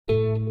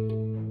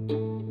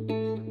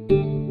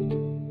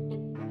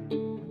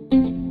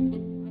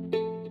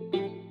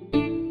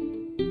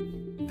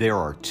There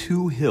are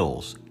two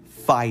hills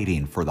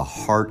fighting for the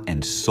heart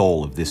and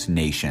soul of this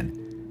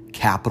nation,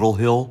 Capitol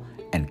Hill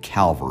and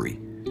Calvary.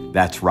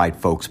 That's right,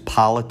 folks,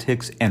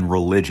 politics and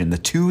religion, the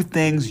two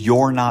things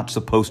you're not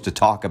supposed to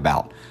talk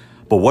about.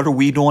 But what are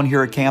we doing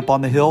here at Camp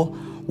on the Hill?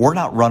 We're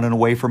not running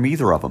away from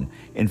either of them.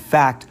 In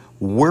fact,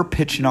 we're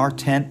pitching our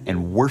tent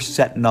and we're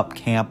setting up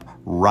camp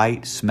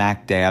right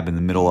smack dab in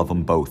the middle of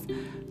them both,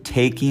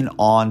 taking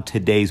on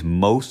today's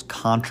most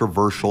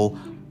controversial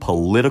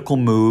political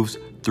moves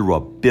through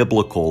a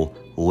biblical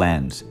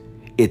lens.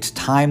 It's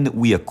time that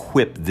we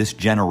equip this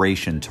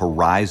generation to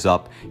rise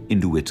up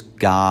into its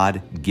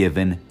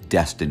God-given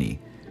destiny,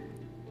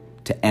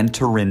 to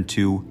enter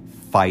into,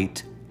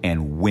 fight,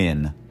 and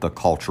win the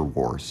culture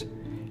wars.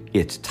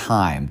 It's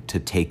time to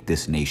take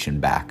this nation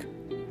back.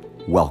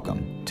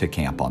 Welcome to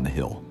Camp on the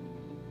Hill.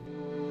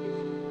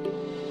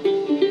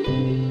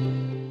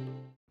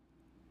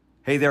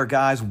 Hey there,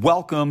 guys.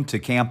 Welcome to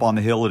Camp on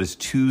the Hill. It is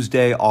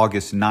Tuesday,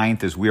 August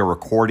 9th as we are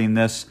recording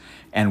this,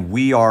 and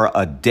we are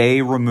a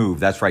day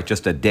removed. That's right,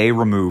 just a day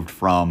removed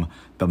from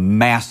the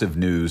massive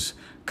news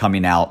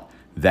coming out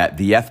that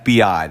the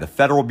FBI, the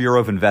Federal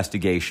Bureau of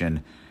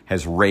Investigation,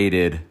 has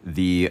raided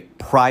the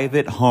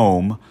private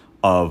home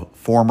of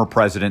former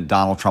President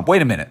Donald Trump.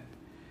 Wait a minute.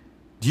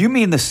 Do you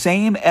mean the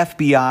same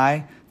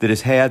FBI that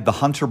has had the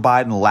Hunter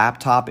Biden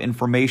laptop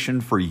information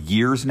for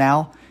years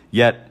now,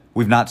 yet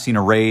we've not seen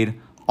a raid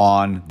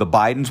on the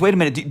Bidens? Wait a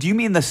minute. Do you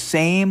mean the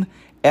same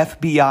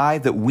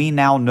FBI that we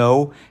now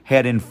know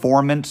had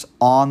informants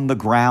on the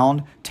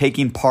ground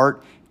taking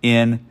part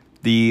in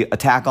the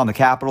attack on the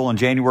Capitol on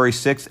January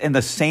 6th, and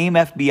the same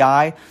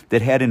FBI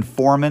that had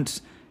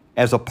informants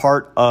as a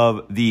part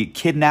of the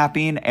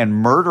kidnapping and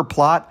murder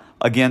plot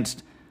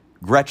against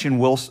Gretchen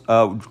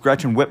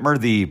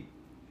Whitmer, the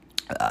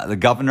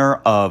governor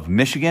of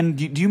Michigan?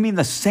 Do you mean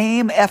the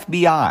same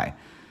FBI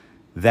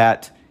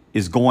that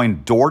is going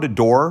door to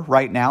door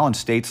right now in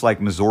states like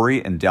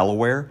Missouri and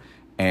Delaware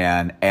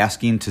and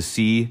asking to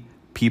see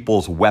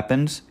people's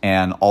weapons,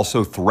 and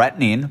also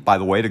threatening, by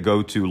the way, to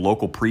go to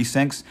local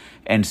precincts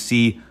and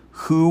see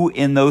who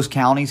in those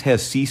counties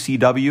has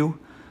CCW?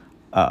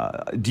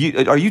 Are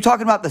you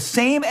talking about the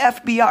same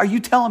FBI? Are you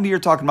telling me you're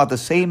talking about the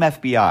same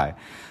FBI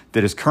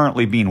that is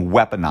currently being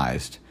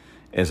weaponized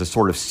as a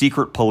sort of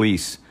secret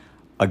police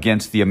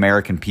against the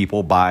American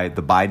people by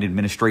the Biden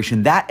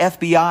administration? That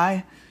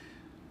FBI?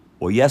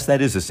 Well, yes,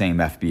 that is the same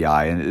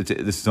FBI, and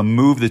this is a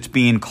move that's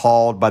being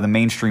called by the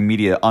mainstream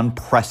media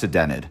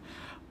unprecedented.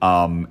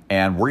 And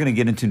we're going to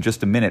get into in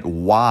just a minute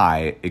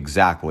why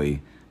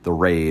exactly the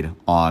raid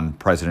on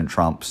President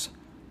Trump's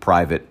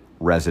private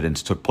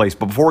residence took place.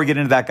 But before we get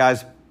into that,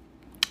 guys,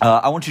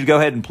 I want you to go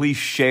ahead and please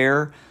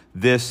share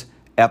this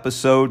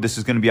episode. This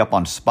is going to be up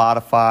on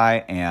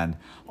Spotify and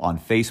on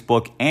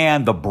Facebook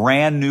and the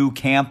brand new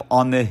Camp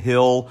on the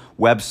Hill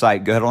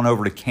website. Go ahead on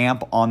over to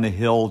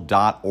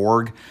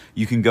camponthehill.org.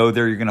 You can go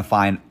there. You're going to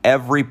find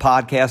every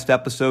podcast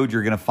episode.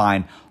 You're going to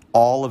find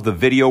all of the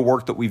video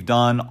work that we've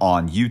done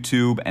on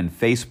YouTube and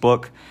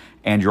Facebook.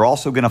 And you're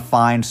also going to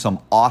find some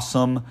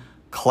awesome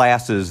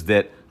classes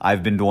that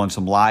I've been doing,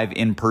 some live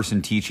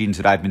in-person teachings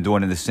that I've been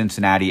doing in the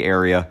Cincinnati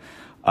area,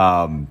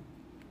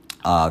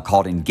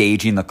 called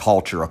Engaging the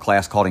Culture, a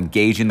class called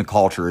Engaging the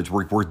Culture.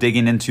 We're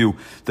digging into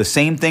the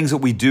same things that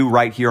we do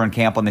right here on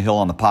Camp on the Hill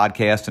on the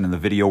podcast and in the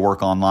video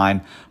work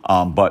online.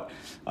 But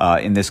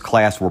in this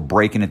class, we're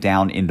breaking it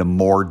down into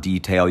more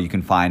detail. You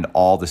can find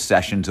all the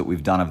sessions that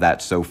we've done of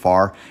that so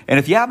far. And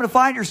if you happen to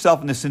find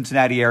yourself in the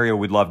Cincinnati area,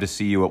 we'd love to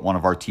see you at one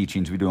of our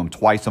teachings. We do them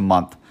twice a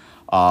month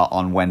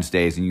on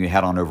Wednesdays, and you can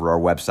head on over to our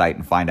website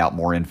and find out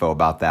more info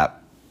about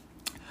that.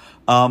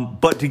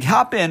 But to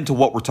hop into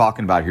what we're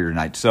talking about here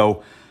tonight.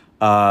 So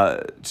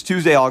it's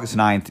Tuesday, August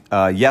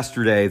 9th.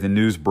 Yesterday, the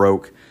news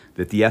broke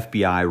that the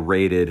FBI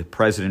raided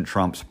President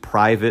Trump's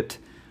private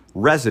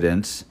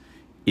residence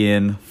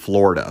in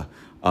Florida.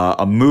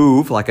 A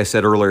move, like I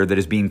said earlier, that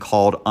is being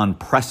called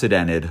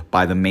unprecedented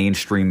by the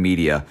mainstream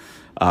media.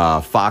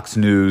 Fox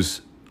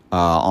News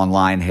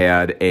online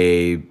had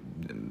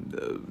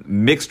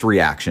mixed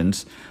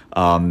reactions.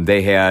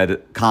 They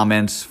had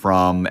comments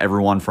from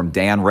everyone from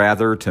Dan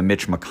Rather to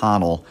Mitch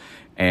McConnell,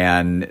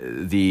 and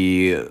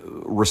the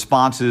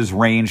responses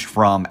ranged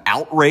from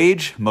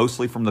outrage,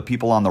 mostly from the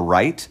people on the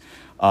right,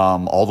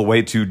 all the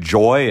way to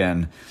joy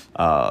and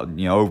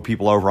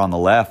people over on the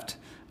left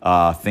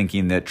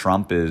thinking that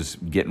Trump is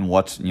getting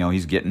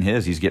he's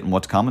getting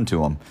what's coming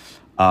to him.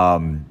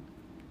 And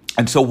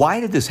so why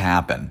did this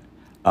happen?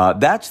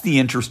 That's the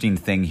interesting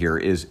thing here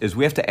is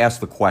we have to ask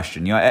the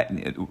question.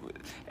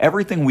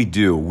 Everything we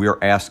do, we're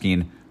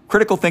asking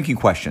critical thinking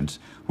questions.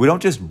 We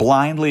don't just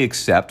blindly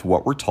accept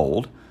what we're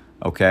told.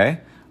 Okay,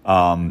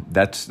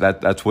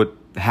 that's what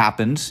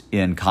happens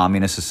in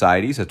communist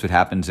societies. That's what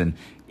happens in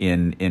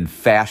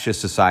fascist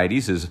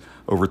societies. Is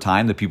over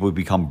time the people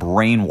become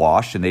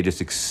brainwashed and they just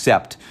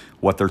accept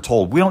what they're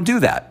told. We don't do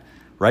that,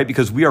 right?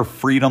 Because we are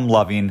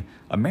freedom-loving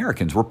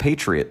Americans. We're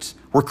patriots.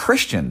 We're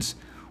Christians.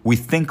 We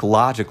think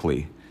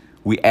logically.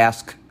 We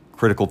ask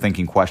critical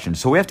thinking questions.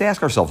 So we have to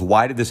ask ourselves,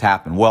 why did this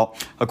happen? Well,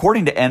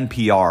 according to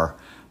NPR,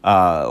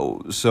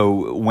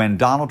 So when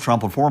when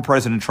former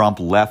President Trump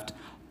left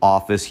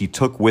office, he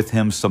took with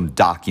him some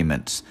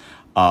documents,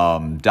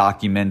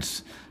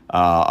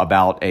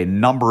 about a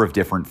number of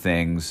different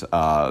things.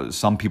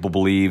 Some people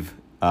believe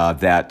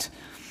that,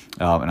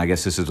 and I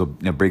guess this is a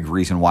big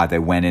reason why they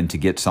went in to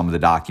get some of the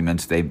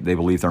documents. They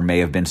believe there may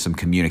have been some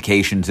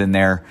communications in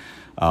there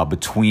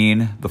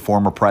between the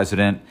former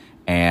president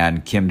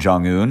and Kim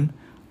Jong-un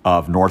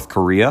of North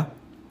Korea,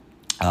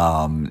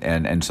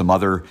 and some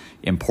other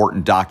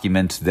important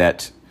documents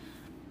that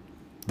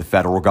the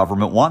federal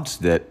government wants,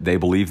 that they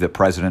believe that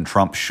President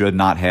Trump should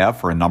not have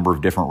for a number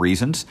of different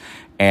reasons.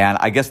 And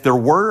I guess there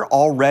were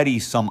already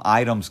some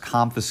items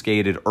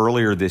confiscated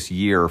earlier this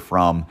year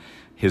from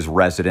his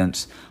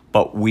residence,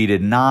 but we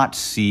did not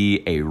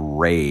see a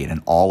raid,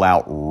 an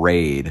all-out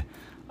raid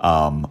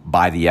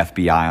by the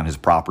FBI on his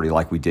property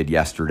like we did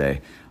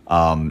yesterday.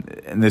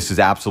 And this is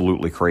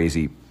absolutely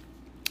crazy.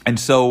 And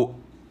so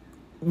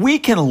we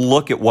can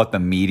look at what the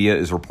media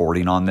is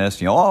reporting on this.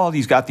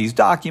 He's got these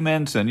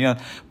documents, and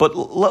but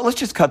let's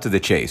just cut to the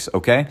chase,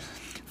 okay?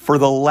 For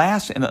the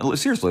last, and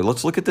seriously,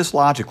 let's look at this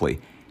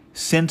logically.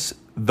 Since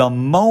the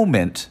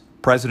moment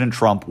President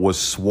Trump was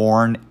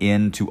sworn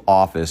into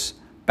office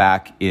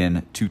back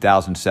in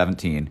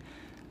 2017,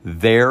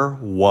 there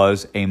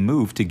was a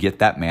move to get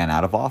that man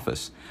out of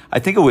office. I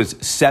think it was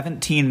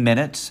 17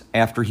 minutes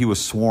after he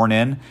was sworn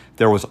in,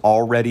 there was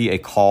already a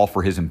call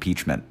for his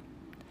impeachment.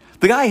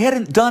 The guy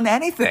hadn't done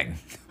anything.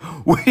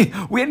 We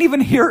hadn't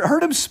even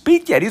heard him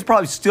speak yet. He's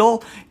probably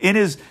still in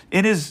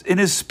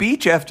his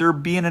speech after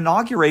being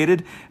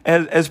inaugurated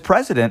as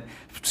president,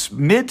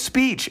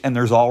 mid-speech, and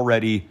there's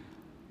already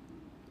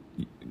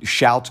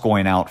shouts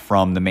going out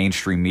from the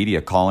mainstream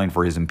media calling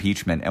for his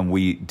impeachment, and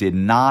we did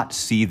not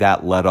see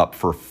that let up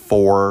for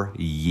 4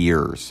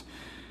 years.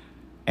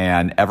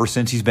 And ever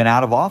since he's been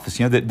out of office,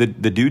 the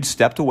dude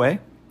stepped away.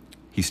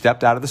 He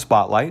stepped out of the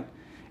spotlight,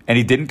 and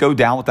he didn't go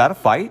down without a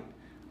fight,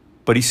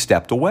 but he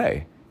stepped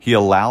away. He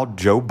allowed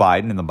Joe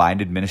Biden and the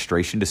Biden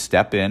administration to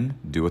step in,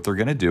 do what they're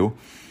going to do.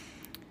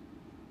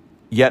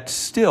 Yet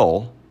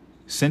still,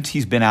 since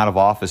he's been out of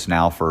office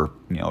now for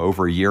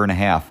over a year and a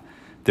half,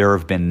 there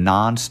have been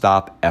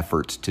nonstop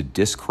efforts to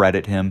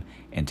discredit him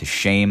and to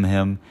shame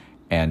him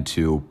and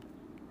to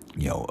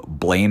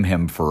blame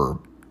him for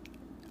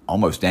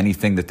almost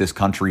anything that this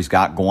country's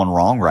got going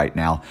wrong right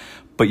now.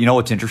 But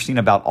what's interesting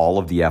about all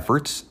of the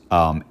efforts?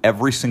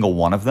 Every single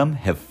one of them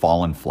have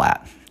fallen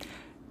flat.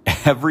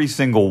 Every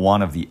single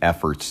one of the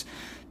efforts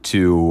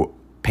to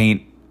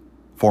paint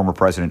former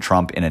President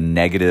Trump in a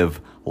negative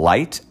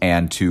light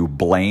and to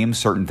blame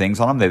certain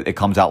things on him, it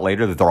comes out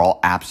later that they're all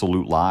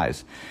absolute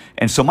lies.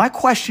 And so my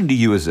question to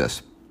you is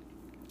this: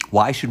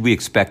 why should we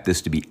expect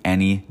this to be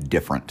any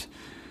different?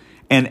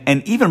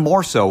 And even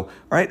more so,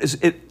 right,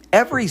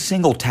 every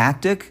single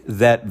tactic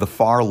that the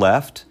far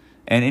left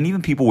and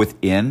even people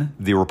within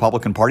the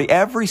Republican Party,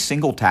 every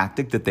single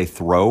tactic that they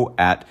throw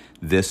at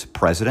this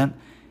president,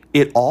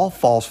 it all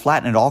falls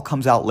flat, and it all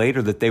comes out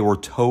later that they were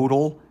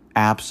total,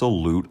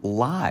 absolute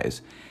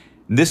lies.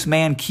 This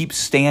man keeps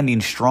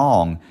standing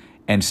strong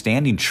and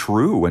standing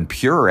true and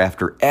pure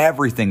after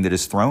everything that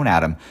is thrown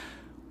at him,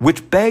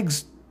 which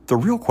begs the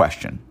real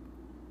question.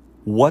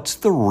 What's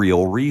the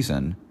real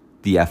reason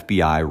the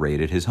FBI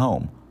raided his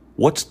home?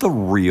 What's the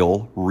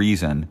real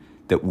reason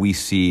that we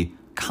see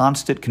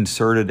constant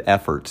concerted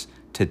efforts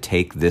to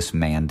take this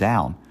man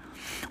down?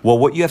 Well,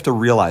 what you have to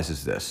realize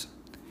is this.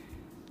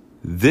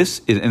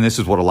 This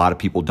is what a lot of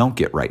people don't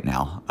get right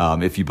now.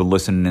 If you've been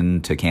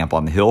listening to Camp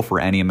on the Hill for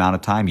any amount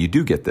of time, you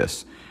do get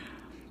this.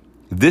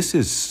 This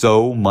is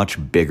so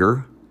much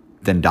bigger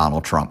than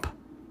Donald Trump.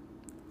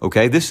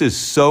 Okay? This is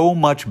so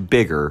much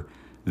bigger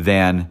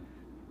than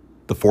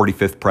the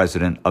 45th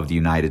president of the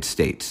United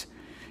States.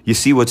 You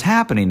see, what's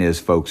happening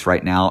is, folks,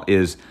 right now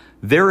is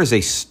there is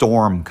a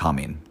storm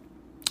coming.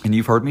 And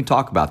you've heard me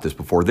talk about this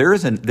before. There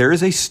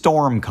is a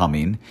storm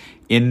coming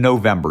in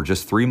November,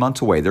 just 3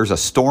 months away. There's a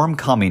storm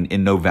coming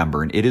in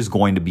November, and it is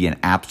going to be an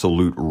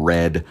absolute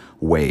red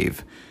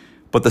wave.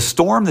 But the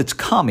storm that's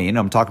coming,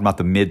 I'm talking about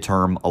the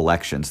midterm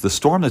elections, the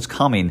storm that's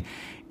coming,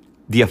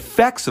 the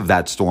effects of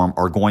that storm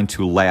are going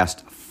to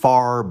last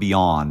far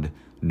beyond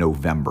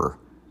November.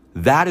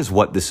 That is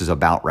what this is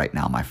about right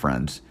now, my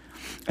friends.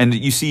 And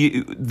you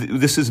see,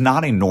 this is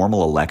not a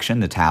normal election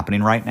that's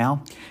happening right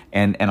now.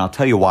 And I'll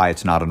tell you why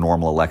it's not a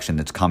normal election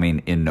that's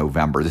coming in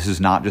November. This is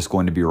not just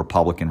going to be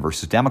Republican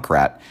versus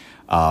Democrat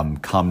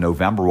come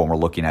November when we're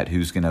looking at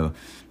who's going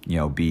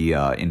to be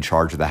in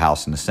charge of the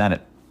House and the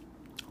Senate.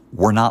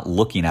 We're not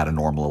looking at a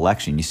normal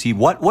election. You see,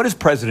 what has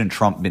President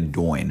Trump been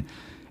doing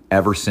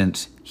ever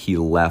since he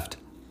left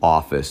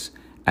office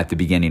at the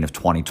beginning of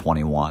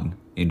 2021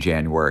 in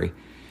January?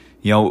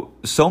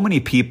 So many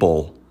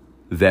people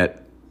that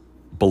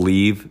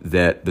believe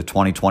that the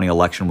 2020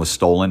 election was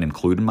stolen,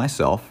 including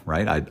myself,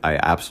 right? I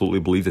absolutely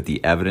believe that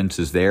the evidence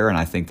is there. And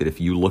I think that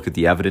if you look at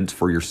the evidence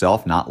for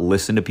yourself, not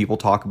listen to people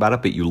talk about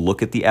it, but you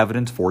look at the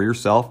evidence for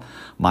yourself,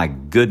 my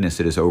goodness,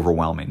 it is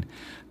overwhelming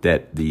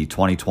that the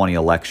 2020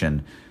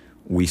 election,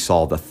 we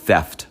saw the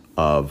theft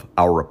of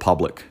our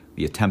republic,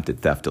 the attempted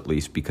theft at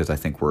least, because I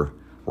think we're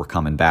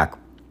coming back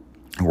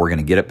and we're going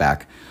to get it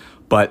back.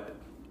 But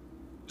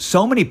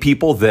so many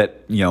people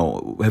that,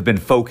 have been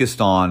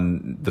focused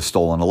on the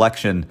stolen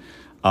election,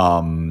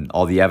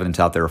 all the evidence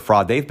out there of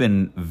fraud, they've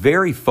been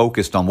very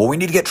focused on, well, we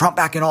need to get Trump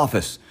back in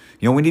office.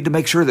 We need to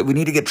make sure that we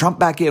need to get Trump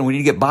back in. We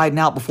need to get Biden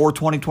out before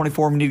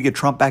 2024. We need to get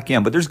Trump back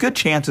in. But there's good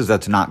chances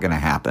that's not going to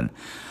happen.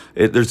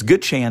 There's a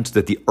good chance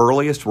that the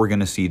earliest we're going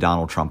to see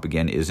Donald Trump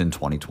again is in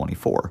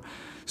 2024.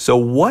 So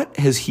what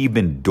has he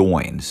been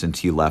doing since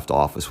he left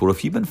office? Well,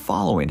 if you've been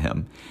following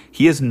him,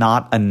 he has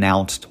not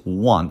announced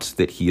once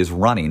that he is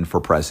running for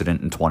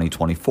president in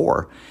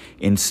 2024.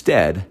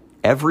 Instead,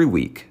 every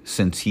week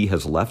since he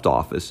has left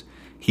office,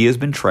 he has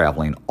been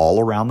traveling all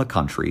around the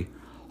country,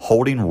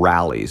 holding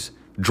rallies,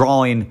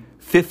 drawing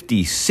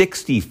 50,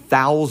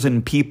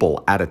 60,000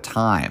 people at a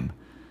time.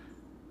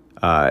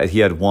 He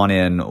had one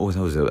in,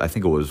 I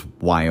think it was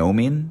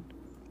Wyoming.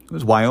 It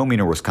was Wyoming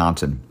or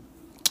Wisconsin.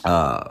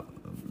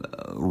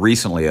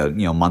 Recently,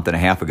 a month and a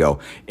half ago,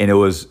 and it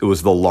was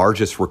the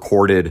largest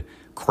recorded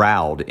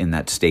crowd in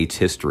that state's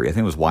history. I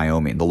think it was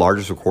Wyoming, the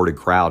largest recorded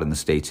crowd in the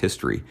state's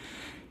history.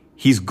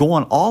 He's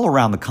going all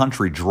around the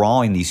country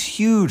drawing these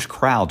huge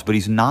crowds, but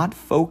he's not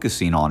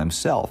focusing on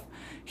himself.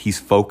 He's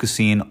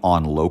focusing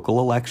on local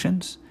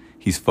elections,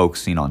 he's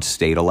focusing on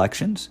state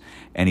elections,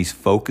 and he's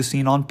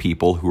focusing on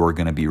people who are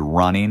going to be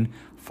running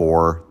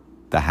for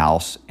the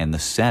House and the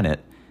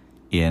Senate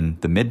in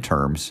the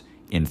midterms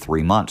in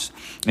 3 months.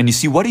 And you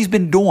see what he's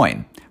been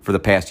doing for the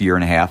past year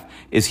and a half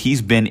is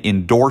he's been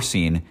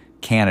endorsing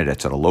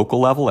candidates at a local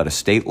level, at a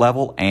state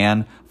level,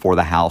 and for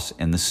the House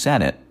and the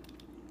Senate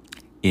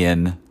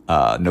in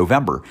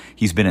November.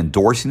 He's been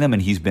endorsing them,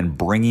 and he's been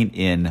bringing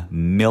in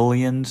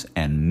millions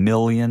and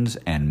millions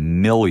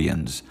and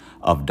millions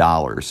of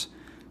dollars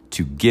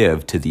to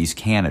give to these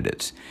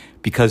candidates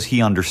because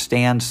he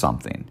understands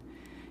something.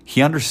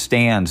 He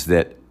understands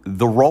that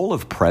the role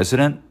of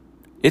president,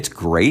 it's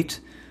great,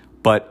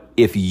 but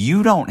if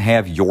you don't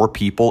have your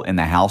people in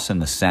the House and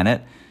the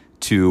Senate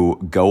to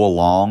go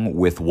along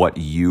with what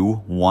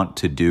you want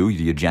to do,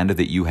 the agenda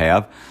that you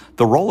have,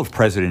 the role of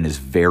president is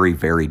very,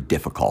 very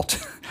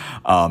difficult.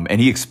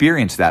 And he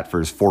experienced that for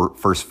his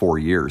first 4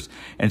 years.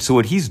 And so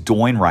what he's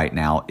doing right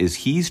now is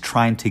he's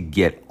trying to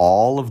get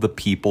all of the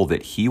people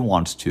that he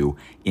wants to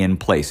in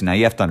place. Now,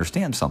 you have to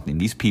understand something.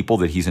 These people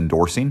that he's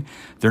endorsing,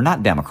 they're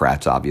not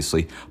Democrats,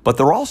 obviously, but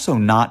they're also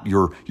not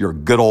your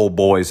good old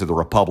boys of the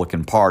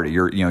Republican Party,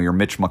 your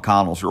Mitch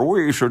McConnells, or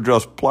we should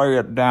just play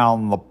it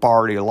down the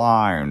party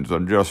lines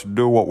and just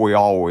do what we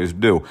always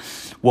do.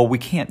 Well, we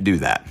can't do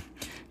that.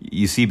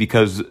 You see,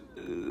 because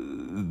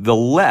the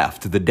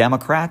left, the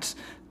Democrats,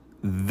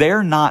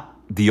 they're not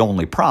the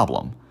only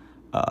problem.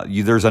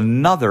 There's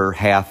another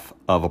half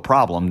of a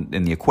problem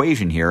in the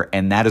equation here,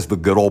 and that is the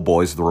good old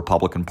boys of the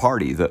Republican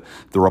Party. The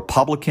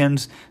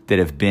Republicans that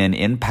have been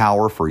in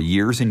power for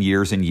years and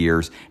years and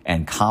years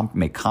and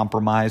make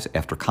compromise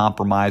after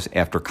compromise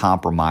after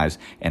compromise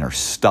and are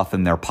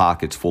stuffing their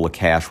pockets full of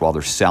cash while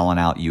they're selling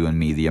out you and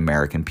me, the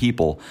American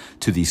people,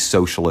 to these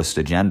socialist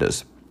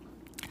agendas.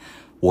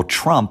 Well,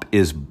 Trump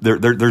is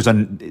there's a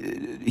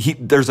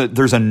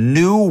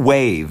new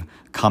wave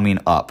coming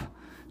up.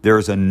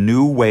 There's a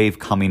new wave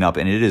coming up,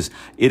 and it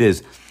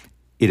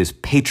is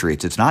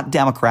patriots. It's not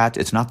Democrats.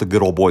 It's not the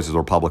good old boys of the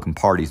Republican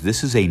parties.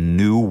 This is a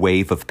new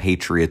wave of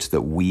patriots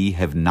that we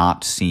have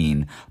not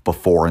seen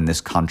before in this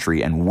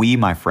country, and we,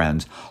 my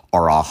friends,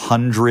 are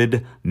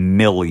 100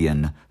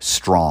 million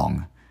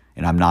strong.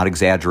 And I'm not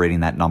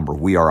exaggerating that number.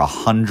 We are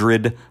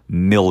 100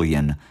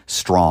 million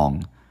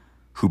strong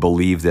who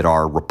believe that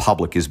our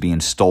republic is being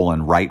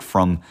stolen right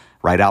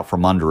out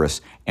from under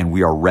us, and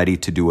we are ready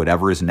to do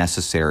whatever is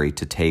necessary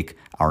to take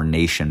our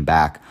nation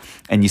back.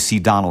 And you see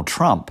Donald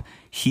Trump,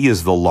 he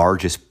is the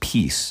largest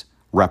piece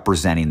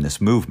representing this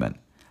movement.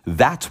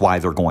 That's why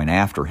they're going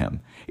after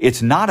him.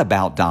 It's not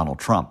about Donald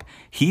Trump.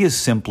 He is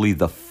simply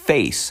the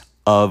face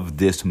of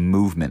this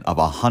movement of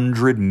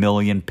 100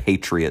 million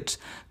patriots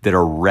that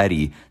are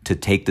ready to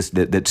take this,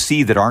 that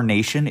see that our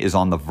nation is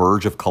on the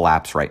verge of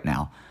collapse right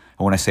now.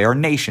 And when I say our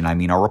nation, I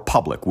mean our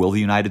republic. Will the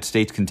United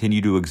States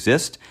continue to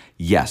exist?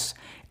 Yes.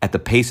 At the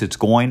pace it's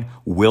going,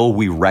 will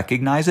we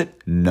recognize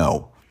it?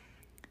 No.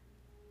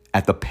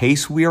 At the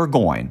pace we are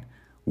going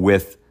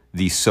with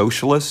the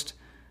socialist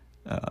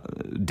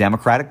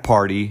Democratic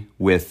Party,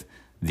 with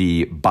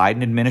the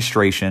Biden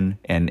administration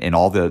and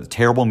all the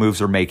terrible moves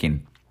they're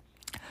making,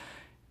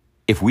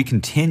 if we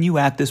continue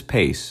at this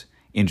pace,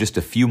 in just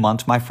a few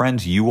months, my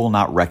friends, you will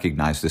not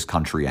recognize this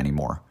country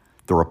anymore.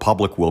 The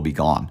republic will be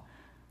gone.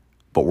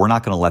 But we're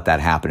not going to let that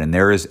happen. And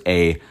there is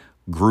a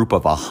group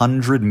of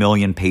 100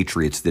 million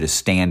patriots that is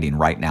standing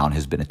right now and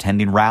has been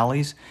attending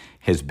rallies,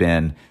 has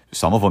been,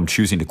 some of them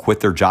choosing to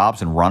quit their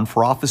jobs and run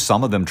for office.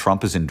 Some of them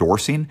Trump is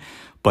endorsing.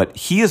 But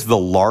he is the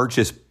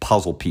largest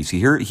puzzle piece.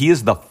 He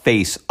is the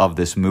face of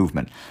this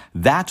movement.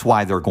 That's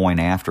why they're going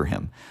after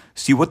him.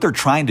 See, what they're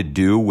trying to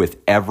do with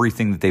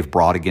everything that they've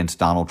brought against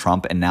Donald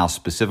Trump, and now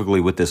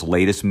specifically with this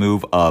latest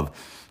move of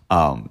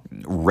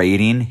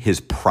raiding his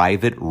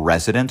private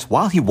residence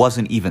while he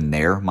wasn't even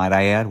there, might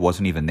I add,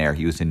 wasn't even there.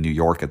 He was in New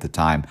York at the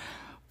time.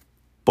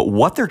 But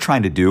what they're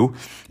trying to do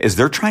is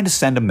they're trying to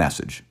send a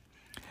message.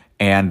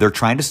 And they're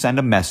trying to send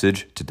a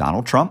message to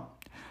Donald Trump.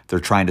 They're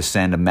trying to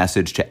send a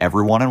message to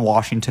everyone in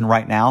Washington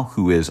right now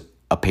who is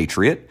a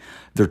patriot.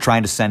 They're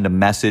trying to send a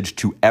message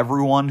to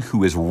everyone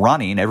who is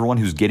running, everyone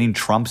who's getting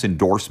Trump's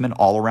endorsement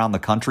all around the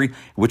country,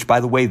 which, by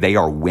the way, they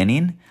are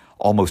winning.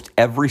 Almost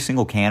every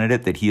single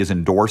candidate that he has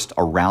endorsed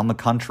around the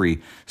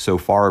country so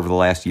far over the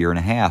last year and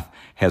a half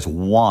has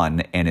won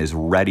and is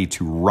ready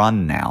to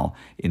run now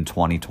in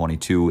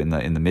 2022 in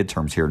the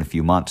midterms here in a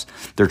few months.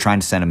 They're trying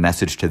to send a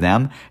message to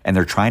them, and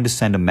they're trying to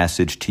send a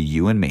message to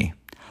you and me,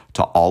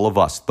 to all of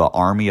us, the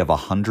army of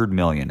 100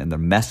 million. And the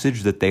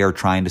message that they are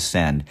trying to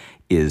send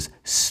is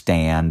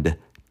stand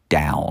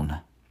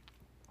down.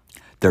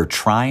 They're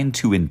trying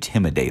to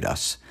intimidate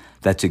us.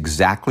 That's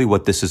exactly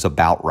what this is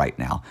about right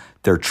now.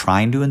 They're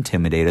trying to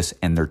intimidate us,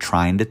 and they're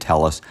trying to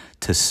tell us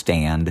to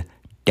stand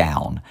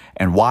down.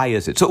 And why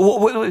is it? So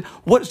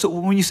so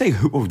when you say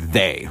who,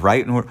 they,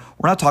 right? And we're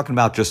not talking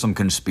about just some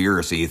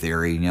conspiracy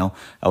theory. You know,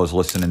 I was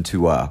listening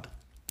to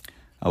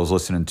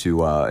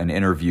an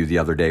interview the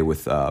other day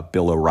with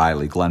Bill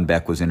O'Reilly. Glenn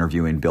Beck was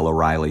interviewing Bill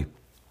O'Reilly.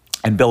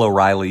 And Bill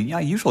O'Reilly,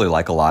 I usually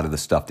like a lot of the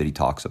stuff that he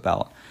talks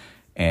about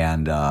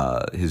and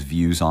his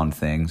views on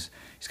things.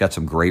 He's got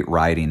some great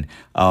writing.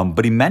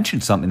 But he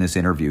mentioned something in this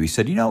interview. He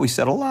said, he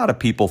said a lot of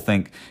people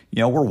think,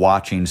 we're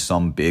watching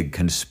some big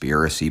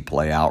conspiracy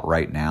play out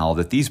right now,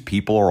 that these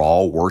people are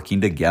all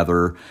working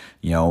together,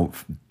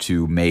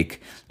 to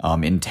make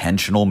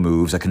intentional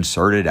moves, a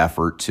concerted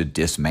effort to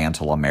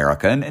dismantle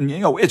America. And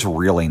it's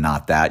really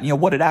not that.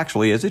 What it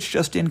actually is, it's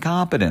just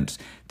incompetence.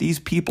 These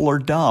people are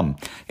dumb.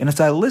 And as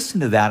I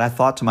listened to that, I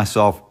thought to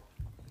myself,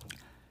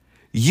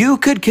 you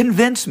could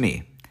convince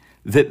me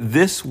that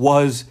this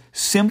was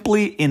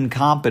simply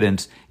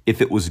incompetence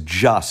if it was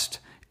just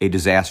a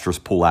disastrous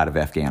pull out of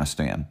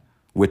Afghanistan,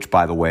 which,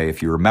 by the way,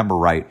 if you remember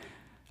right,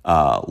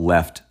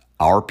 left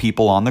our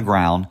people on the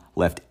ground,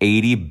 left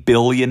 $80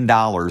 billion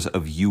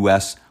of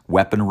U.S.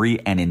 weaponry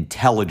and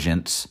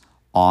intelligence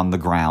on the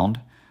ground,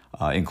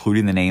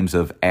 including the names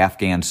of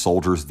Afghan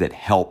soldiers that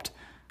helped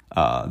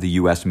the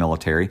U.S.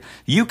 military.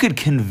 You could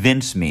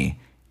convince me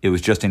it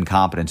was just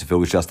incompetence if it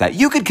was just that.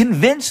 You could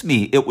convince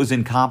me it was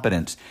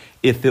incompetence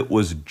if it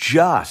was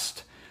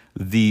just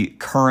the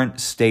current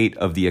state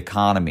of the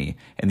economy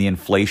and the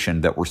inflation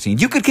that we're seeing.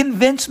 You could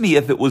convince me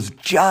if it was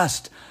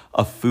just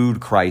a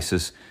food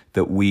crisis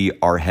that we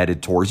are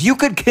headed towards. You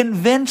could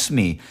convince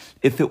me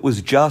if it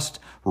was just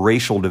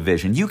racial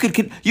division. You could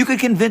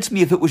convince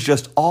me if it was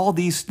just all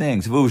these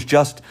things. If it was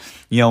just,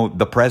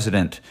 the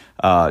president,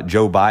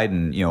 Joe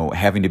Biden,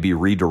 having to be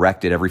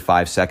redirected every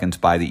 5 seconds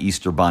by the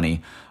Easter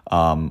Bunny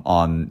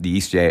on the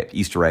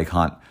Easter egg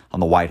hunt on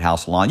the White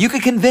House lawn. You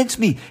could convince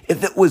me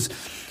if it was,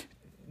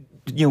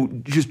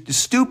 just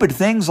stupid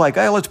things like,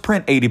 hey, let's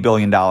print $80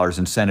 billion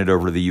and send it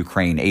over to the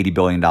Ukraine, $80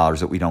 billion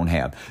that we don't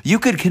have. You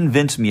could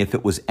convince me if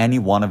it was any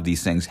one of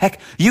these things. Heck,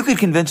 you could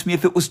convince me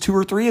if it was 2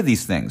 or 3 of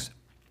these things.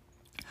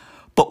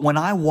 But when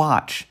I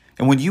watch,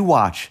 and when you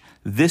watch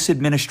this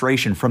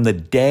administration from the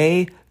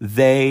day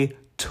they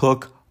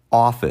took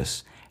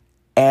office,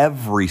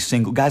 every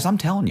single, guys, I'm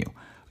telling you,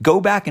 go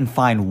back and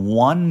find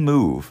one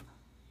move,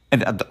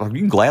 and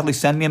you can gladly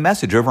send me a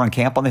message over on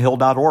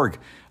camponthehill.org.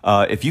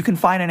 If you can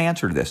find an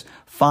answer to this,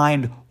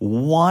 find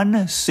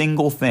one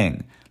single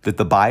thing that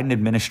the Biden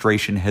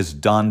administration has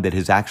done that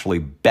has actually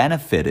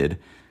benefited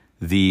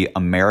the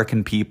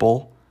American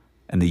people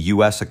and the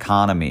U.S.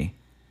 economy.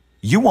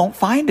 You won't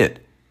find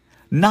it.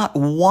 Not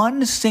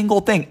one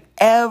single thing.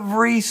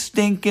 Every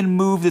stinking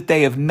move that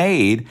they have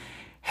made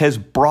has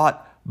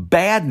brought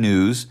bad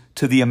news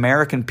to the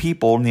American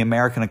people and the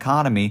American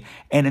economy,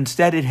 and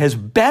instead it has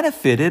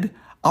benefited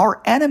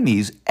our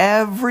enemies,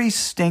 every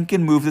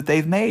stinking move that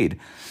they've made.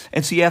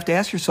 And so you have to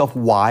ask yourself,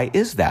 why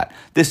is that?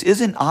 This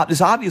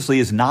obviously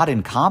is not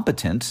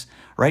incompetence,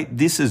 right?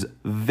 This is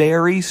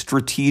very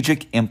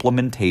strategic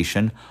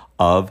implementation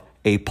of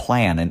a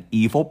plan, an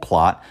evil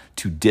plot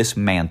to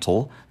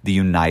dismantle the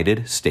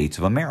United States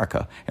of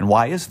America. And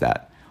why is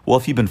that? Well,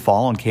 if you've been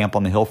following Camp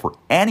on the Hill for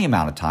any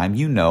amount of time,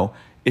 you know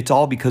it's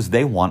all because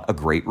they want a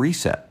great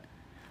reset.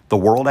 The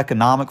World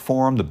Economic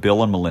Forum, the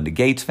Bill and Melinda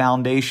Gates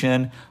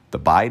Foundation, the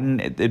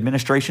Biden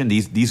administration,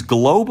 these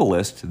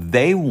globalists,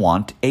 they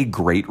want a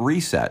great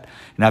reset.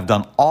 And I've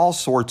done all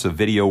sorts of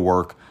video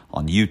work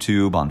on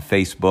YouTube, on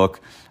Facebook.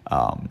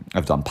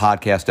 I've done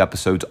podcast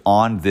episodes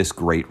on this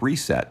great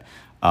reset.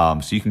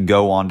 So you can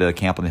go on to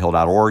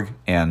camponthehill.org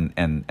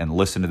and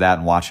listen to that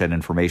and watch that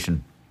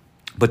information.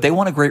 But they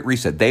want a great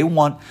reset. They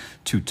want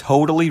to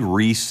totally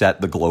reset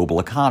the global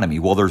economy.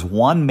 Well, there's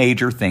one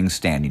major thing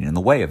standing in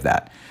the way of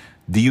that: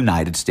 the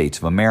United States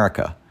of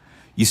America.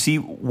 You see,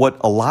 what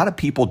a lot of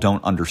people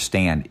don't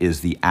understand is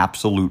the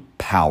absolute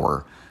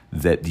power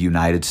that the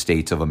United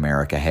States of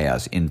America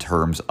has in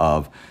terms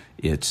of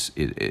its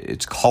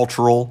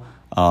cultural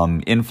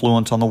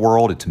influence on the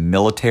world, its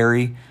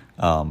military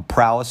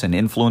prowess and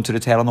influence that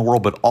it's had on the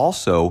world, but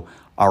also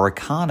our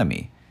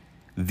economy.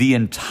 The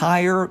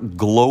entire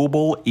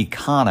global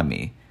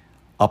economy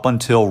up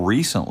until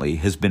recently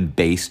has been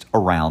based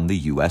around the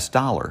US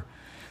dollar.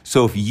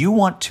 So if you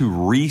want to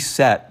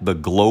reset the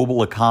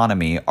global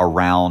economy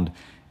around,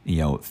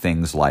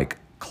 things like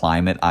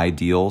climate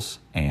ideals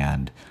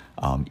and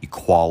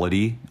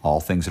equality, all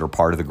things that are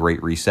part of the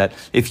Great Reset,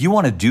 if you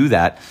want to do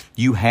that,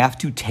 you have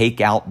to take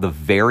out the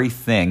very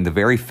thing, the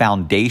very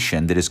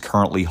foundation that is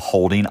currently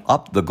holding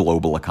up the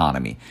global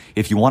economy.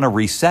 If you want to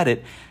reset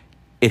it,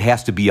 it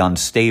has to be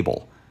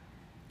unstable.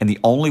 And the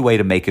only way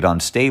to make it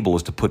unstable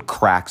is to put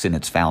cracks in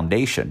its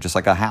foundation, just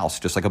like a house,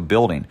 just like a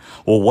building.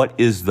 Well, what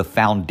is the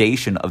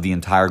foundation of the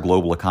entire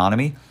global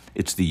economy?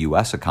 It's the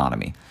U.S.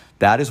 economy.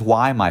 That is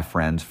why, my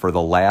friends, for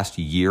the last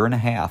year and a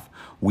half,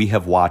 we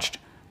have watched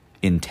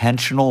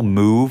intentional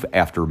move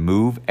after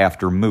move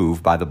after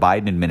move by the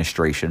Biden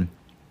administration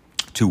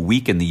to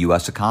weaken the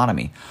U.S.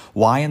 economy.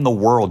 Why in the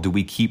world do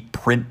we keep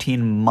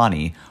printing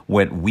money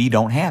when we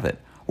don't have it?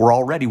 We're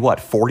already,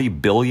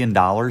 $40 billion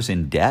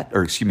in debt,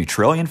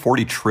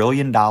 $40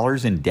 trillion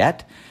in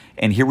debt.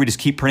 And here we just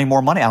keep printing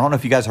more money. I don't know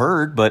if you guys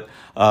heard, but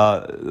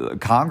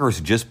Congress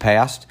just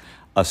passed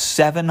a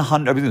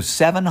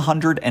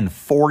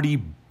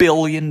 $740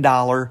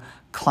 billion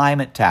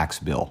climate tax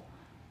bill.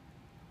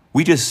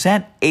 We just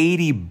sent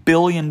 $80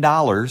 billion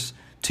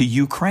to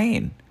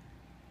Ukraine,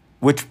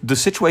 which the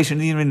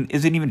situation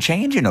isn't even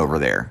changing over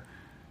there.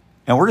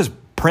 And we're just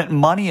printing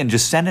money and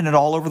just sending it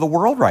all over the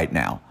world right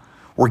now.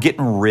 We're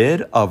getting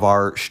rid of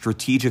our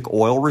strategic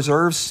oil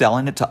reserves,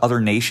 selling it to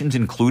other nations,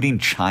 including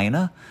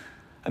China.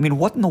 I mean,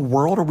 what in the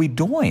world are we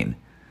doing?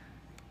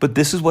 But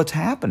this is what's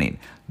happening.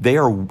 They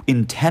are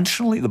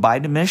intentionally, the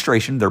Biden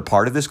administration, they're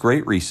part of this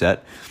Great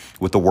Reset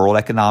with the World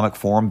Economic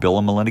Forum, Bill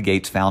and Melinda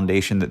Gates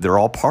Foundation, that they're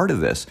all part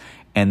of this.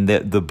 And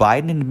the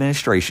Biden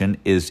administration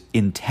is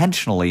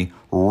intentionally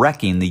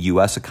wrecking the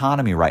U.S.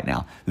 economy right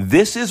now.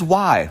 This is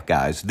why,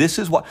 guys,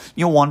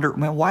 you wonder,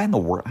 man, why in the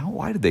world,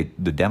 why did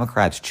the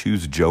Democrats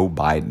choose Joe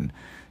Biden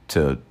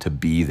to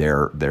be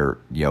their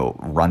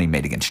running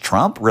mate against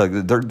Trump?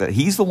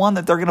 He's the one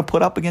that they're going to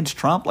put up against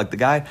Trump. Like, the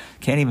guy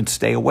can't even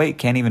stay awake,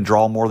 can't even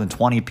draw more than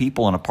 20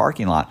 people in a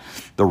parking lot.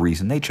 The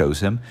reason they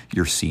chose him,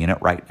 you're seeing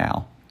it right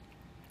now.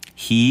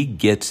 He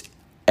gets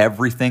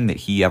everything that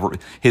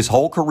his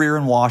whole career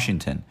in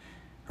Washington,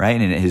 right?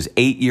 And in his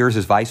 8 years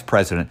as vice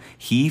president,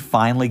 he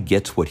finally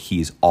gets what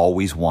he's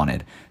always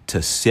wanted,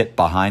 to sit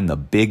behind the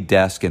big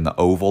desk in the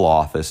Oval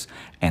Office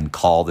and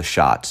call the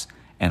shots.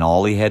 And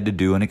all he had to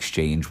do in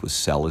exchange was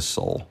sell his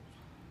soul.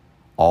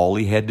 All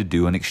he had to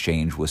do in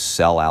exchange was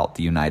sell out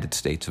the United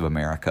States of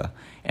America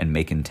and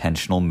make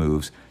intentional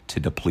moves to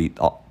deplete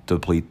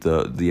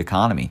the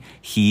economy.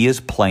 He is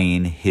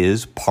playing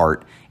his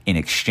part in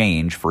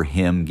exchange for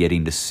him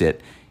getting to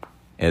sit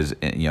as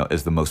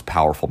the most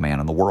powerful man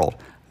in the world.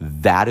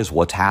 That is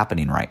what's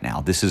happening right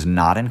now. This is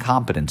not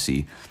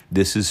incompetency.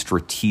 This is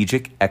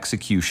strategic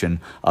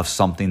execution of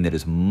something that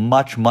is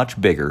much,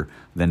 much bigger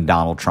than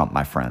Donald Trump,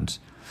 my friends.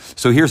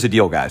 So here's the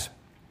deal, guys.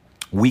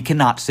 We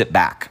cannot sit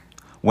back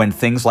when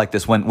things like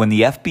this, when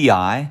the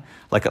FBI,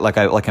 like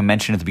I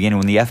mentioned at the beginning,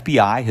 when the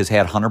FBI has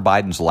had Hunter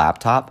Biden's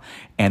laptop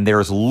and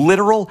there's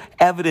literal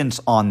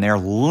evidence on there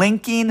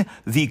linking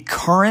the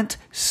current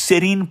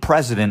sitting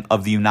president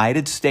of the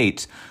United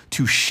States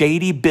to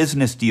shady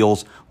business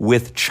deals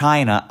with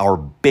China, our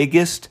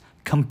biggest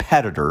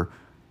competitor,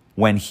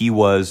 when he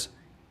was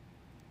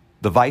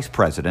the vice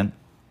president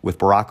with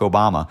Barack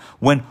Obama.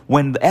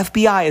 When the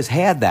FBI has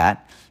had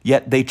that,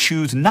 yet they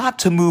choose not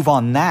to move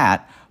on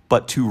that,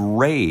 but to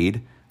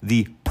raid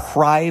the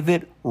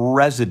private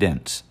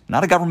residence,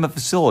 not a government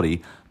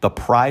facility, the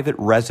private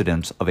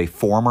residence of a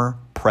former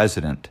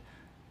president.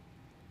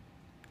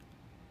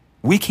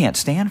 We can't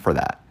stand for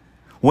that.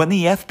 When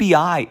the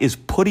FBI is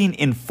putting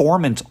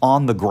informants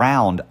on the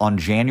ground on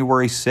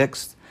January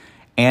 6th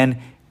and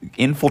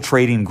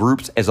infiltrating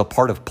groups as a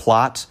part of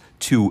plots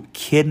to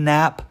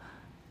kidnap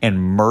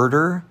and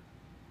murder,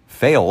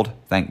 failed,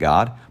 thank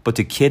God, but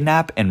to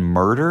kidnap and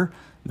murder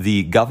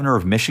the governor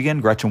of Michigan,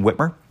 Gretchen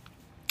Whitmer,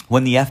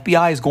 when the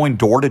FBI is going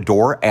door to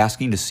door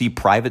asking to see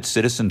private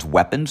citizens'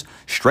 weapons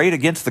straight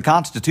against the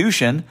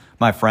Constitution,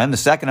 my friend, the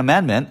Second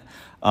Amendment,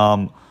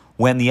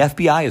 when the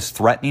FBI is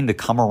threatening to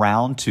come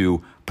around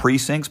to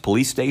precincts,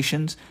 police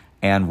stations,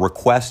 and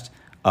request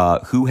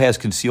who has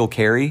concealed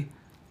carry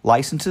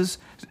licenses,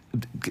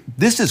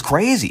 this is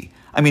crazy.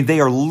 I mean, they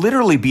are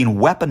literally being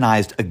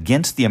weaponized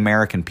against the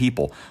American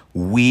people.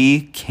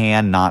 We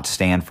cannot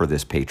stand for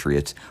this,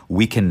 patriots.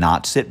 We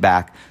cannot sit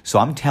back. So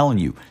I'm telling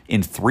you,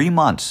 in 3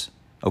 months,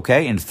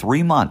 okay, in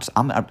 3 months,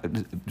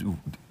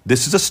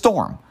 this is a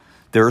storm.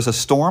 There is a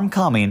storm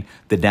coming.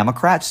 The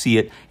Democrats see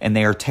it, and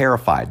they are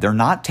terrified. They're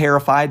not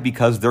terrified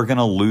because they're going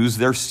to lose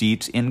their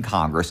seats in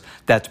Congress.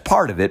 That's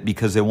part of it,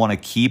 because they want to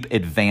keep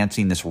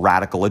advancing this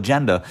radical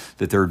agenda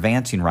that they're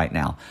advancing right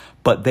now.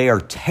 But they are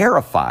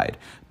terrified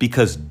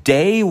because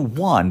day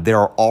one, there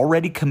are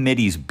already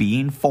committees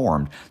being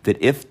formed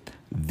that if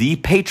the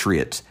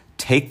patriots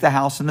take the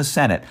House and the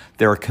Senate.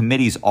 There are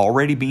committees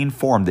already being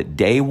formed that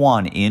day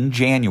one in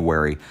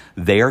January,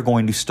 they are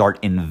going to start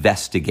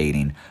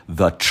investigating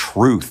the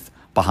truth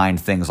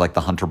behind things like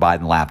the Hunter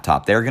Biden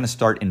laptop. They're going to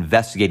start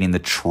investigating the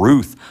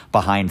truth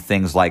behind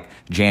things like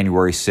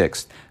January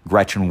 6th,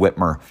 Gretchen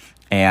Whitmer,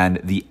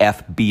 and the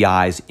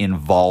FBI's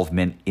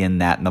involvement in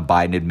that and the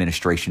Biden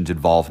administration's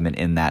involvement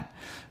in that.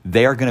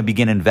 They are going to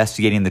begin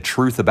investigating the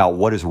truth about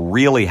what is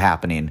really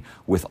happening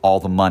with all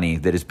the money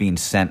that is being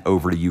sent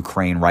over to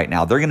Ukraine right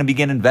now. They're going to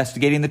begin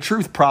investigating the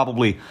truth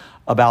probably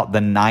about the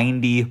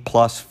 90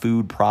 plus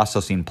food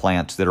processing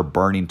plants that are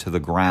burning to the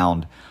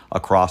ground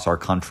across our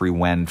country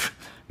when,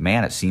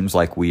 man, it seems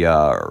like we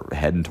are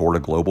heading toward a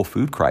global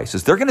food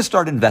crisis. They're going to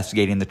start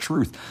investigating the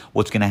truth.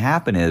 What's going to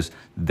happen is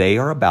they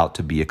are about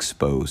to be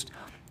exposed,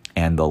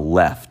 and the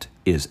left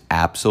is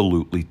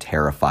absolutely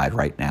terrified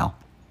right now.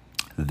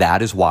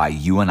 That is why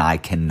you and I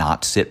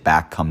cannot sit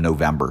back come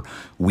November.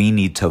 We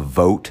need to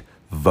vote,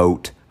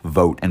 vote,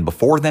 vote. And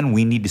before then,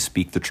 we need to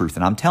speak the truth.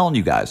 And I'm telling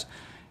you guys,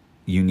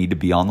 you need to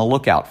be on the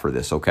lookout for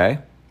this, okay?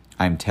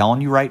 I'm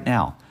telling you right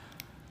now,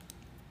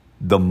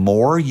 the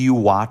more you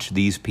watch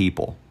these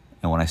people,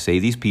 and when I say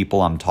these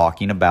people, I'm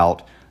talking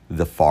about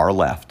the far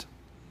left.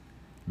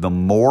 The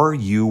more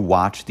you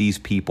watch these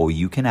people,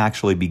 you can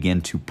actually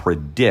begin to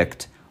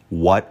predict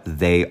what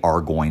they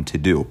are going to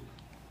do.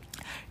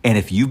 And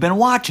if you've been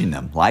watching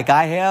them, like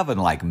I have and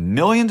like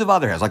millions of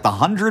others has, like the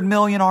 100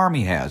 million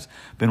Army has,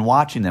 been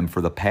watching them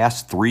for the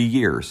past 3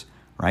 years,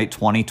 right?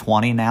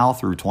 2020 now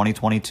through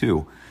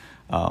 2022.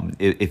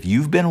 If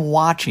you've been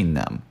watching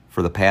them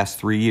for the past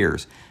 3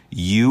 years,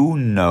 you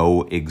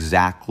know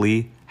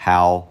exactly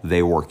how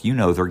they work. You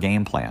know their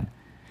game plan.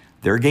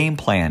 Their game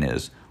plan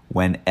is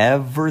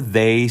whenever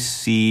they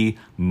see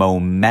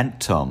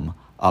momentum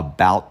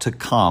about to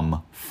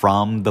come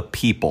from the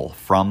people,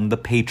 from the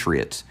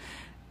patriots,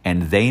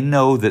 and they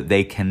know that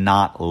they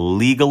cannot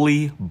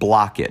legally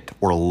block it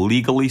or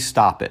legally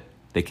stop it.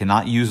 They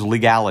cannot use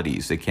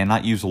legalities. They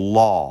cannot use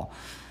law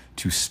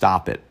to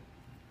stop it.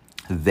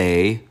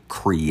 They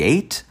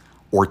create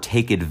or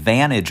take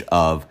advantage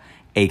of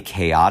a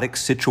chaotic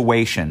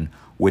situation,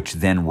 which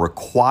then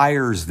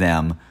requires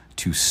them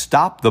to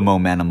stop the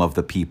momentum of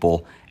the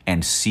people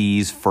and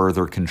seize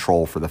further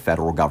control for the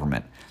federal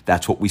government.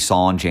 That's what we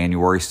saw on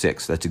January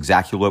 6th. That's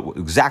exactly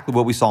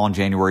what we saw on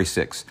January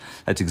 6th.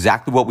 That's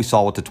exactly what we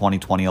saw with the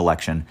 2020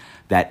 election.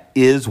 That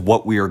is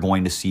what we are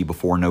going to see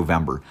before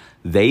November.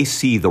 They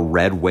see the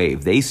red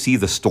wave. They see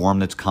the storm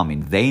that's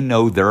coming. They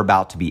know they're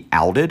about to be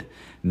outed,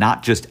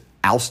 not just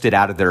ousted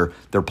out of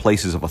their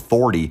places of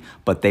authority,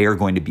 but they are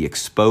going to be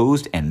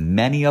exposed, and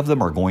many of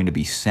them are going to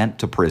be sent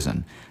to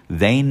prison.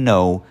 They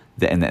know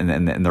that,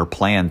 and their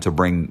plan to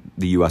bring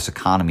the U.S.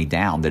 economy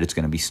down, that it's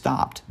going to be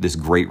stopped. This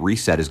great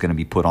reset is going to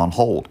be put on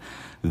hold.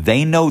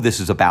 They know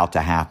this is about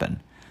to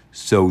happen.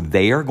 So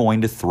they are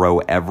going to throw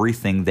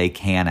everything they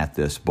can at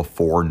this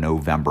before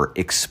November.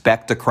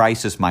 Expect a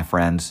crisis, my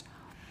friends.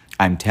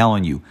 I'm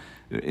telling you.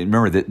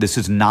 Remember that this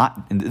is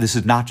not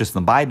just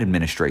the Biden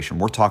administration.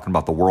 We're talking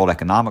about the World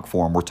Economic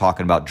Forum. We're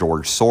talking about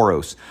George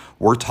Soros.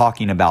 We're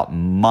talking about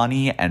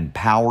money and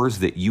powers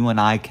that you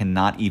and I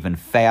cannot even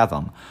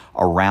fathom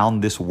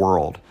around this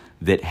world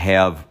that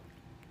have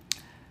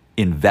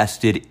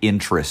invested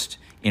interest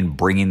in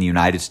bringing the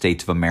United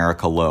States of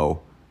America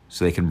low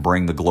so they can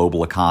bring the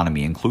global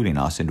economy, including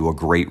us, into a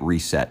great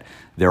reset.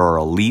 There are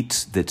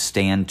elites that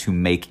stand to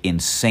make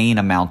insane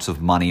amounts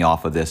of money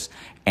off of this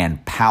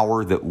and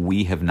power that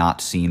we have not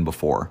seen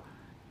before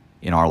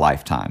in our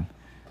lifetime.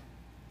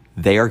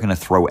 They are going to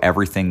throw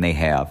everything they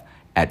have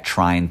at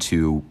trying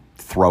to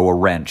throw a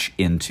wrench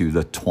into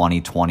the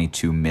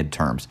 2022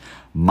 midterms.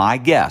 My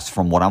guess,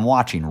 from what I'm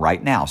watching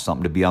right now,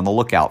 something to be on the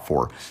lookout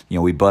for.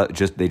 You know,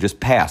 they just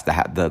passed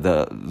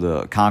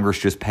the Congress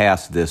just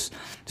passed this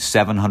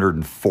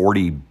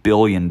 $740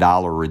 billion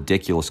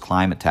ridiculous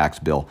climate tax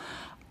bill.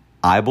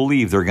 I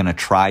believe they're going to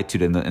try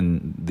to,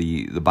 and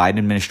the Biden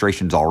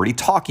administration is already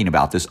talking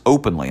about this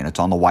openly, and it's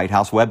on the White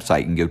House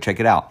website. You can go check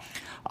it out.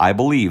 I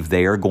believe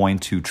they are going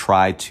to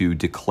try to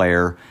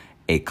declare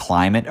a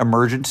climate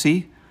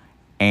emergency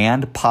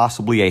and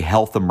possibly a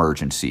health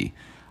emergency.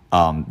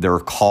 There are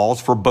calls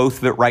for both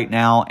of it right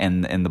now,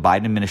 and the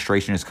Biden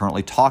administration is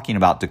currently talking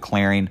about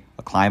declaring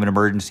a climate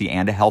emergency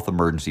and a health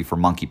emergency for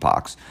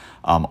monkeypox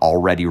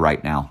already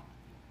right now.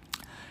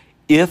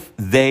 If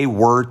they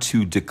were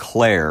to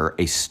declare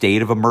a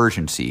state of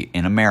emergency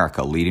in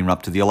America leading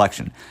up to the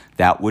election,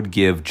 that would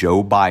give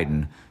Joe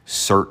Biden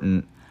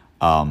certain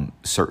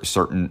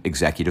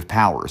executive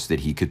powers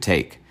that he could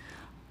take.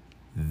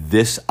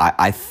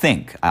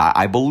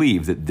 I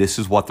believe that this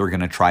is what they're going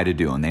to try to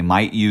do, and they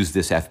might use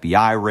this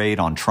FBI raid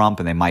on Trump,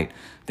 and they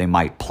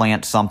might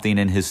plant something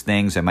in his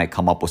things. They might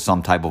come up with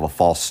some type of a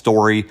false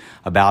story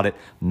about it.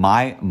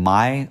 My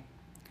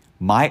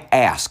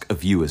ask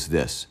of you is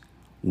this.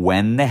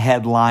 When the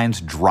headlines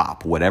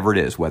drop, whatever it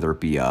is, whether it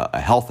be a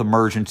health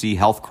emergency,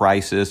 health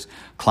crisis,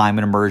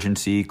 climate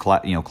emergency,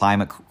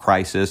 climate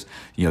crisis,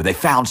 they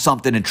found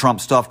something in Trump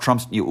stuff,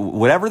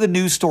 whatever the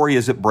news story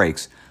is that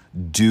breaks,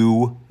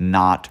 Do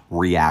not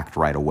react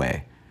right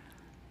away.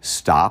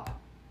 Stop,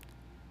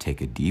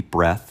 take a deep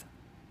breath,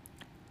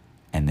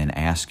 and then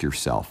ask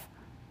yourself,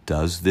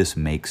 does this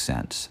make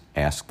sense?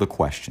 Ask the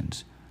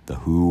questions, the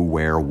who,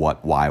 where,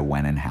 what, why,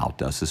 when, and how.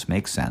 Does this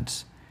make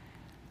sense?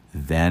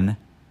 Then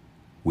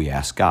we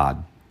ask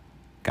God,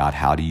 God,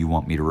 how do you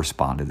want me to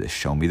respond to this?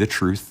 Show me the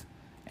truth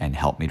and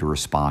help me to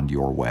respond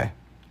your way.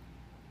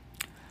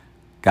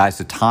 Guys,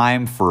 the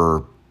time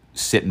for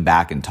sitting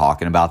back and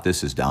talking about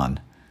this is done.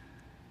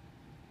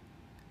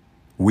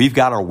 We've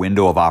got our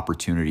window of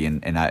opportunity,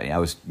 and I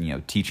was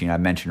teaching. I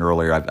mentioned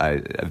earlier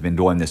I've been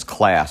doing this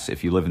class.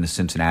 If you live in the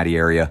Cincinnati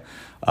area,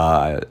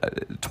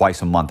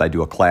 twice a month I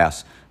do a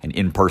class, an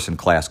in-person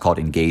class called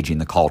Engaging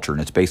the Culture,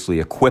 and it's basically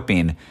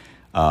equipping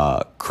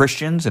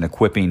Christians and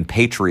equipping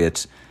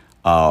patriots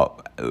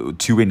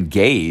to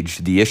engage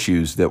the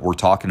issues that we're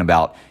talking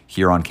about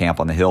here on Camp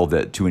on the Hill,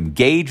 that to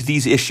engage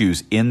these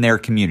issues in their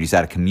communities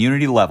at a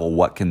community level.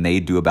 What can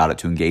they do about it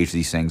to engage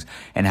these things,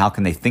 and how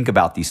can they think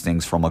about these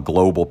things from a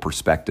global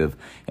perspective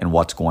and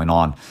what's going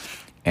on?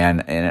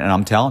 And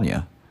I'm telling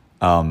you,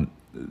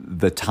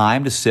 the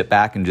time to sit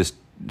back and just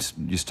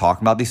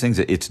talking about these things,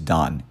 it's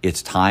done.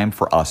 It's time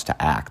for us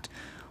to act.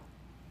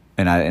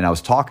 And I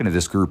was talking to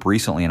this group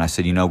recently, and I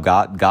said,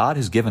 God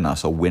has given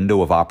us a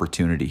window of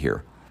opportunity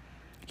here.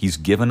 He's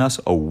given us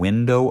a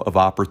window of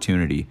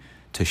opportunity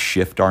to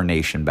shift our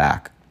nation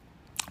back.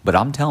 But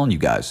I'm telling you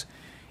guys,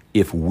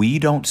 if we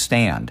don't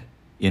stand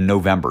in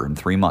November, in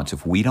 3 months,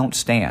 if we don't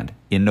stand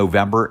in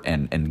November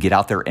and get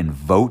out there and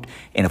vote,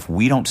 and if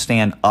we don't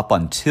stand up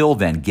until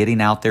then, getting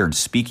out there and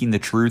speaking the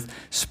truth,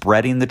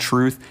 spreading the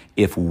truth,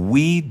 if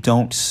we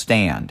don't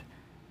stand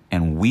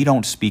and we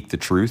don't speak the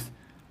truth,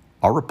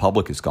 our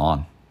republic is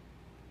gone.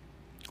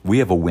 We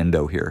have a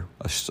window here,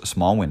 a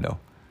small window,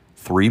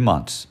 3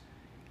 months.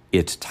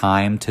 It's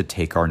time to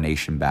take our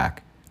nation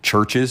back.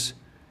 Churches,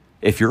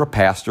 if you're a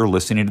pastor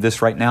listening to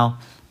this right now,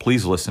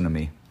 please listen to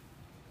me.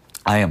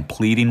 I am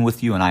pleading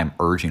with you and I am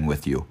urging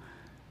with you.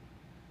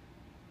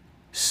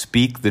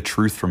 Speak the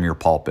truth from your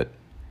pulpit.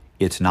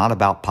 It's not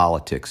about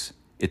politics.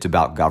 It's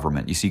about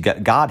government. You see,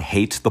 God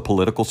hates the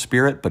political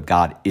spirit, but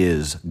God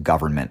is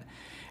government.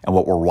 And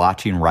what we're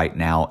watching right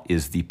now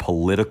is the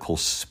political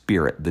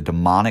spirit, the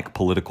demonic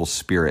political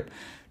spirit,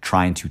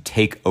 trying to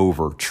take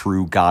over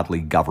true godly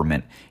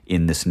government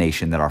in this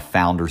nation that our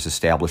founders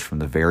established from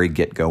the very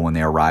get-go when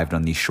they arrived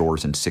on these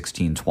shores in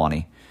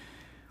 1620.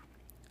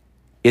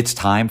 It's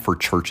time for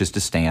churches to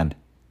stand.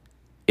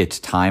 It's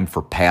time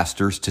for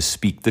pastors to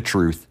speak the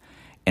truth.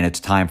 And it's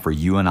time for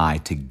you and I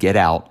to get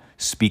out,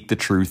 speak the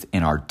truth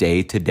in our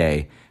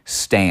day-to-day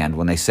stand.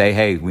 When they say,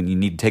 hey, when you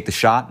need to take the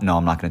shot, no,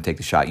 I'm not going to take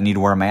the shot. You need to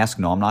wear a mask?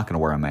 No, I'm not going to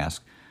wear a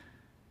mask.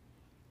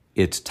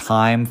 It's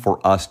time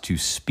for us to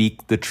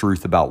speak the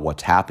truth about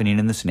what's happening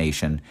in this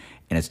nation,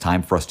 and it's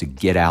time for us to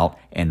get out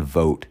and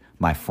vote.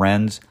 My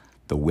friends,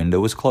 the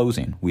window is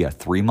closing. We have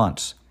 3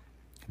 months.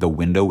 The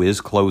window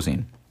is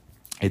closing.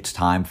 It's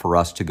time for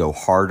us to go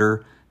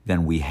harder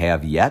than we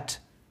have yet.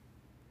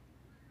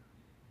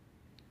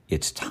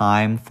 It's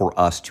time for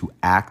us to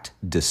act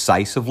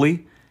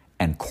decisively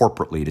and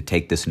corporately to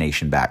take this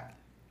nation back.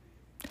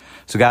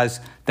 So guys,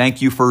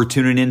 thank you for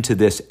tuning into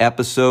this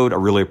episode. I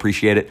really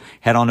appreciate it.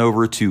 Head on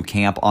over to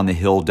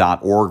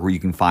camponthehill.org where you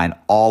can find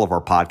all of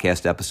our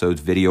podcast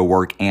episodes, video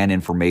work, and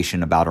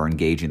information about our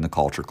Engaging the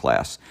Culture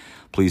class.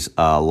 Please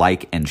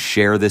like and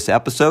share this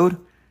episode.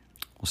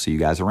 We'll see you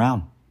guys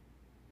around.